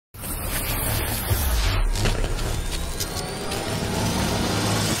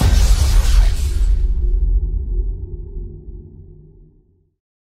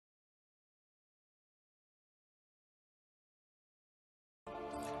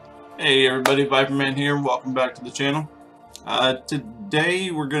Hey everybody, Viperman here. Welcome back to the channel.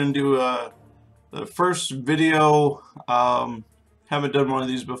 Today we're going to do the first video. Haven't done one of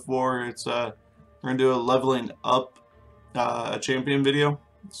these before. We're going to do a leveling up a champion video.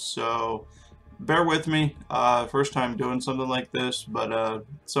 So bear with me. First time doing something like this, but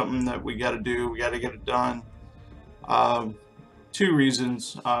something that we got to do. We got to get it done. Two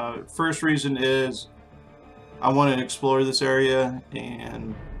reasons. First reason is I want to explore this area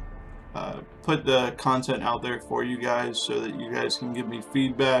and put the content out there for you guys so that you guys can give me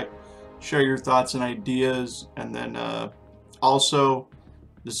feedback, share your thoughts and ideas, and then also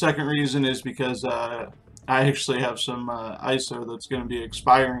the second reason is because I actually have some ISO that's going to be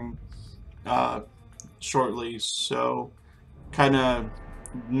expiring shortly, so kind of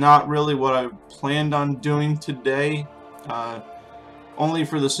not really what I planned on doing today, only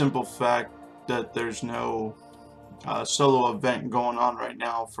for the simple fact that there's no solo event going on right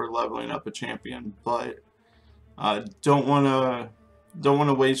now for leveling up a champion, but don't want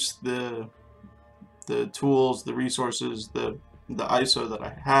to waste the tools, the resources, the ISO that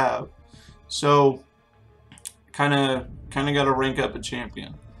I have. So kind of got to rank up a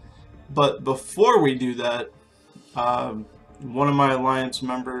champion. But before we do that, one of my alliance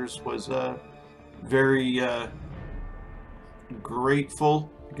members was very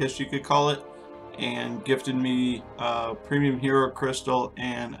grateful, I guess you could call it, and gifted me a Premium Hero Crystal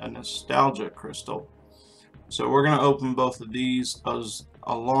and a Nostalgia Crystal. So we're going to open both of these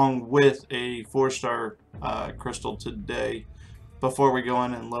along with a 4-star crystal today before we go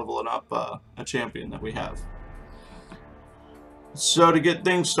in and level it up a champion that we have. So to get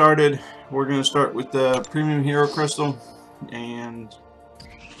things started, we're going to start with the Premium Hero Crystal, and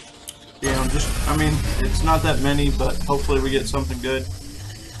I mean, it's not that many, but hopefully we get something good.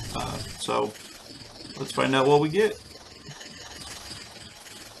 So let's find out what we get.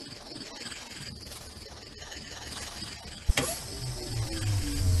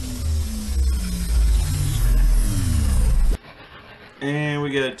 And we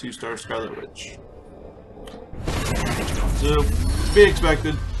get a 2-star Scarlet Witch. So, to be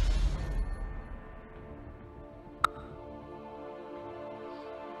expected.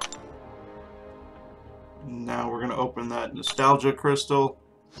 Now we're going to open that Nostalgia Crystal.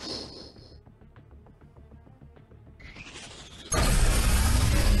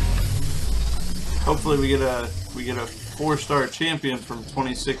 Hopefully we get a 4-star champion from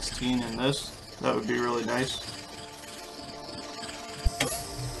 2016 in this. That would be really nice.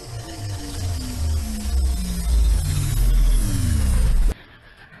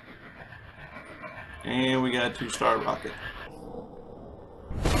 And we got a 2-star Rocket.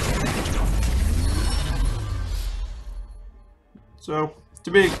 So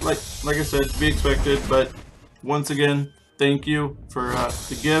to be like I said, to be expected, but once again, thank you for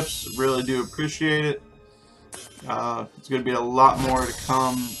the gifts. Really do appreciate it. It's going to be a lot more to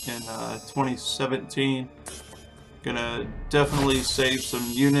come in 2017. Gonna definitely save some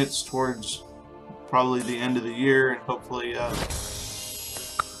units towards probably the end of the year, and hopefully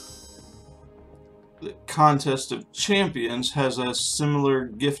the Contest of Champions has a similar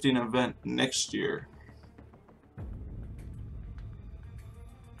gifting event next year.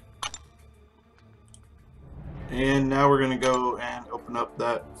 And now we're going to go and open up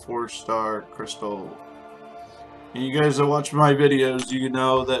that 4-star crystal. And you guys that watch my videos, you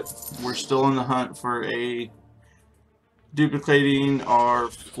know that we're still in the hunt for a duplicating our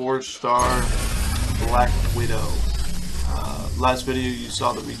 4-star Black Widow. Last video you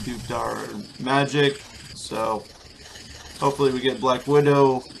saw that we duped our Magic, so hopefully we get Black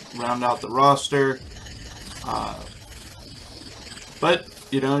Widow, round out the roster. But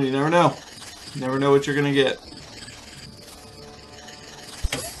you know, you never know. You never know what you're going to get.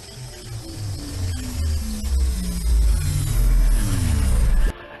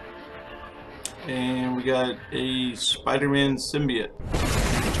 And we got a Spider-Man symbiote.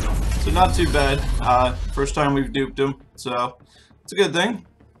 So not too bad. First time we've duped him, so it's a good thing.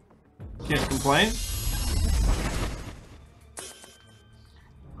 Can't complain.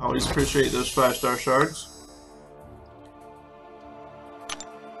 Always appreciate those 5-star shards.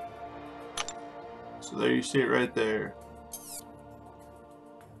 So there you see it right there.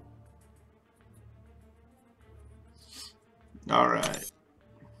 Alright.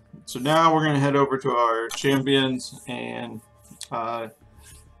 So now we're going to head over to our champions, and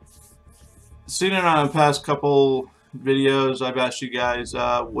seen it on the past couple videos. I've asked you guys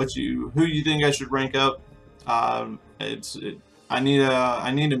who you think I should rank up. I need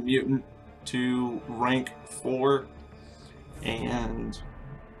a mutant to rank 4, and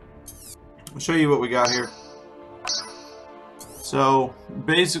I'll show you what we got here. So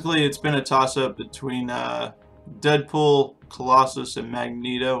basically it's been a toss-up between Deadpool, Colossus, and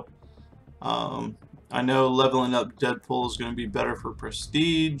Magneto. I know leveling up Deadpool is going to be better for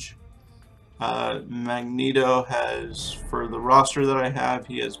Prestige. Magneto has, for the roster that I have,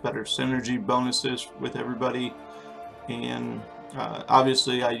 he has better synergy bonuses with everybody. And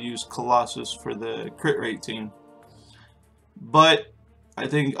obviously I use Colossus for the crit rate team. But I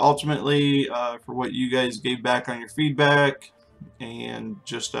think ultimately, for what you guys gave back on your feedback, and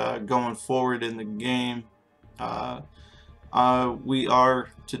just going forward in the game, we are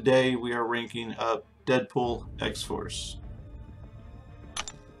ranking up Deadpool X-Force.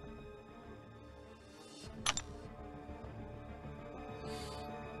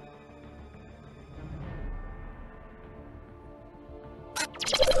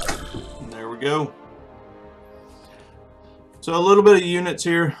 And there we go. So a little bit of units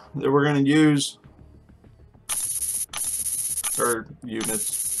here that we're going to use, or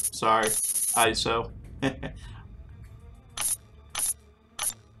units, sorry, ISO.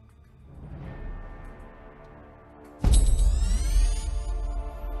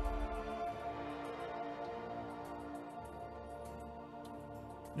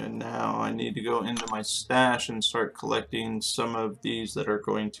 And now I need to go into my stash and start collecting some of these that are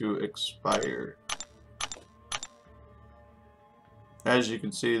going to expire. As you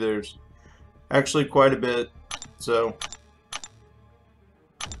can see, there's actually quite a bit, so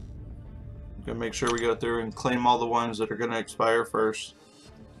I'm gonna make sure we go through and claim all the ones that are gonna expire first.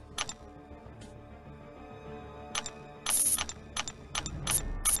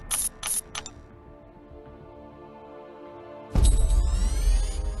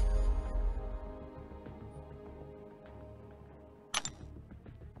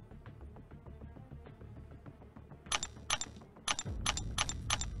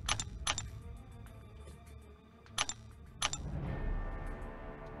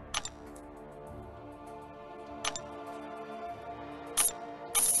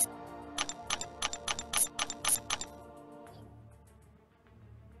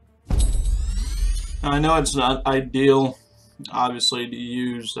 I know it's not ideal, obviously, to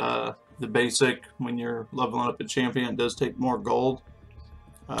use the basic when you're leveling up a champion. It does take more gold.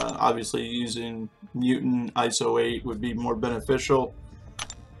 Obviously, using Mutant ISO 8 would be more beneficial.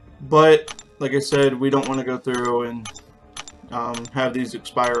 But, like I said, we don't want to go through and have these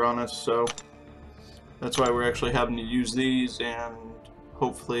expire on us, so that's why we're actually having to use these, and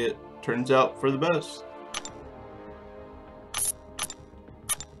hopefully it turns out for the best.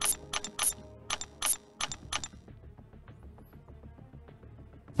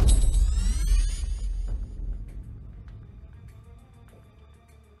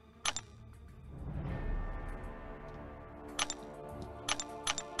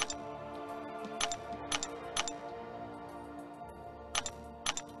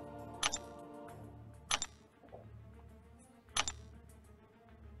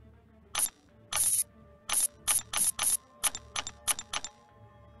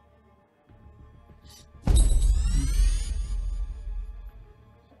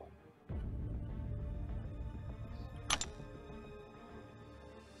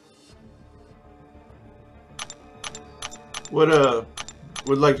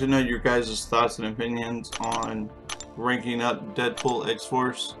 Would like to know your guys' thoughts and opinions on ranking up Deadpool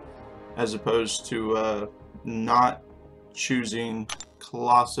X-Force as opposed to not choosing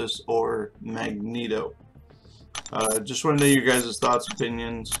Colossus or Magneto. Just want to know your guys' thoughts,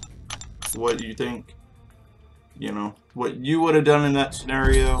 opinions, what you think, you know, what you would have done in that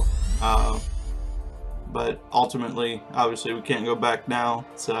scenario. But ultimately, obviously, we can't go back now,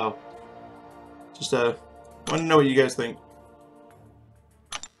 so just want to know what you guys think.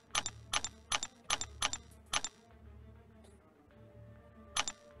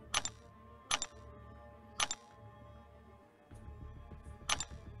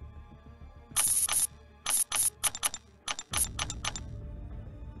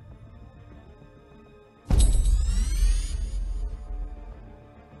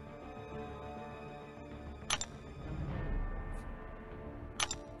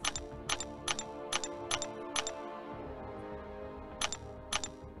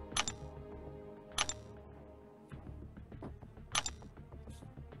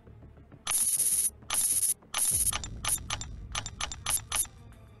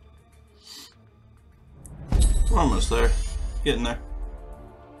 We're almost there. Getting there.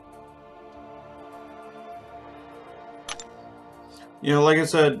 You know, like I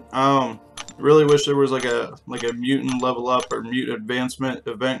said, really wish there was like a mutant level up or mutant advancement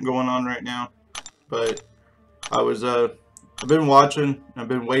event going on right now. But I was I've been watching, I've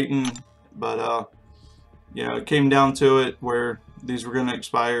been waiting, but you know, it came down to it where these were going to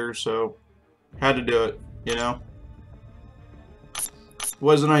expire, so had to do it, you know.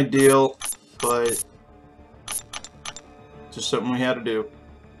 Wasn't ideal, but just something we had to do.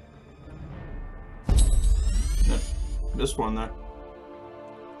 Yep, this one there.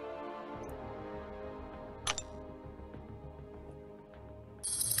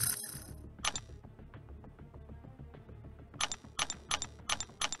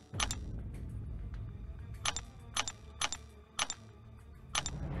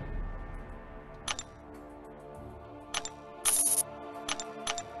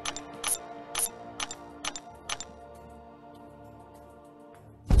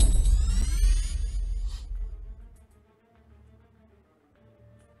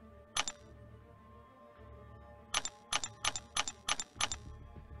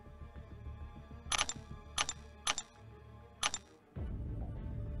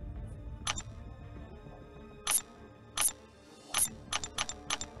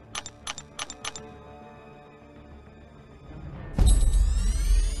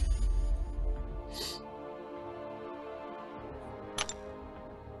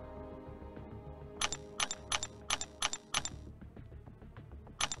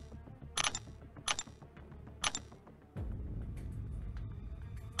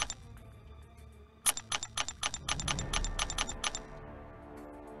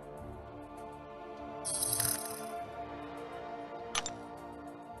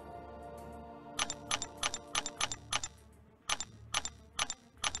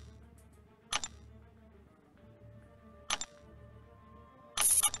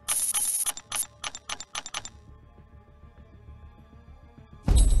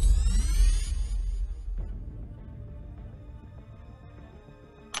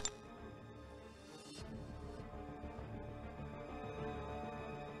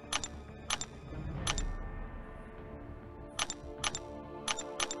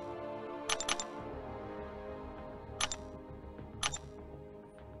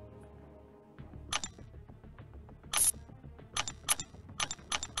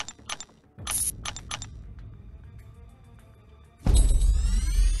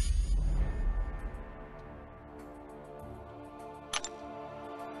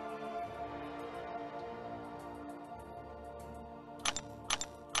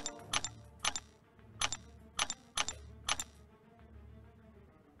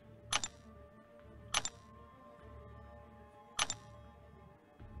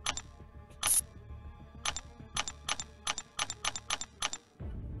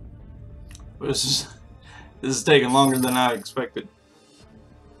 This is taking longer than I expected.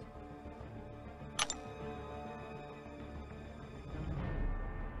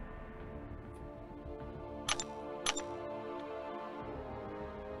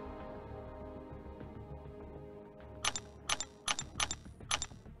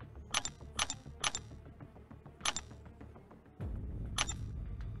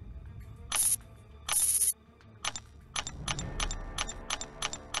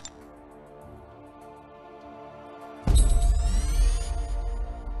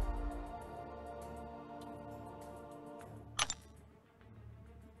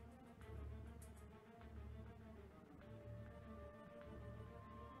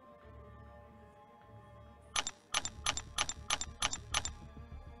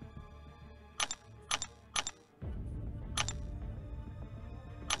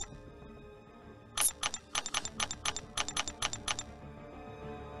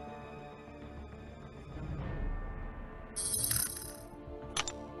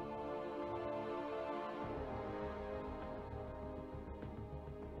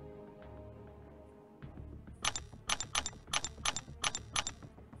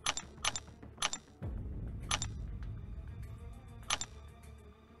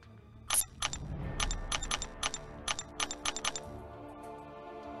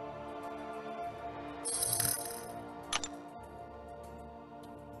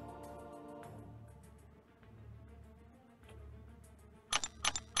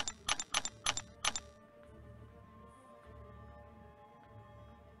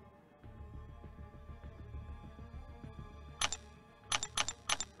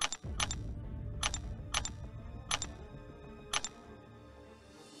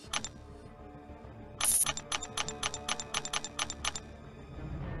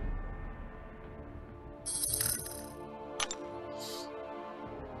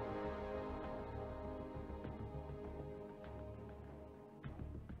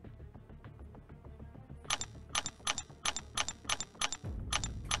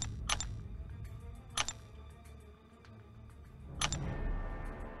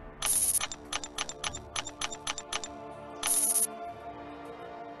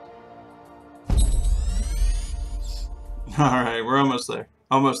 Alright, we're almost there.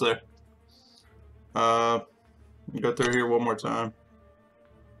 Almost there. Go through here one more time.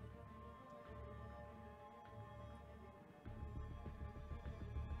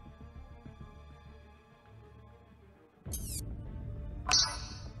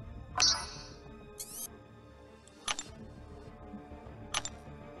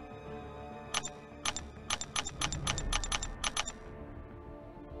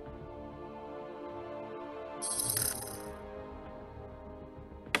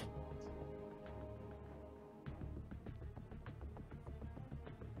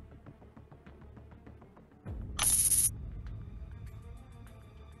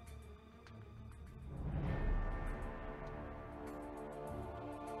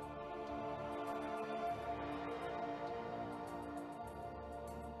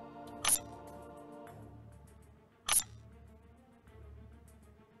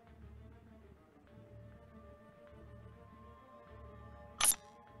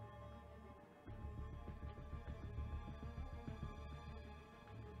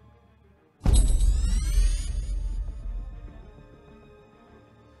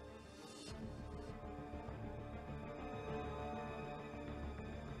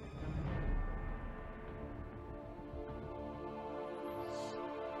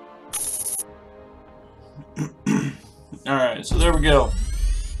 Alright, so there we go.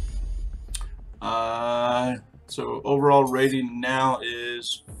 So overall rating now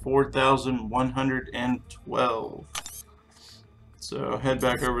is 4,112. So head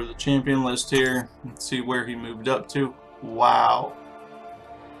back over to the champion list here and see where he moved up to. Wow.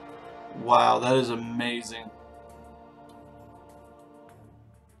 Wow, that is amazing.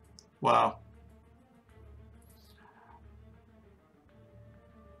 Wow.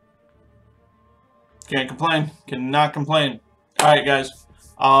 Can't complain. Cannot complain. Alright, guys.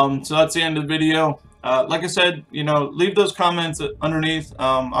 So that's the end of the video. Like I said, you know, leave those comments underneath.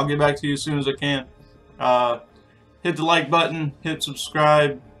 I'll get back to you as soon as I can. Hit the like button, hit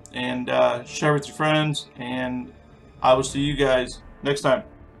subscribe, and share with your friends. And I will see you guys next time.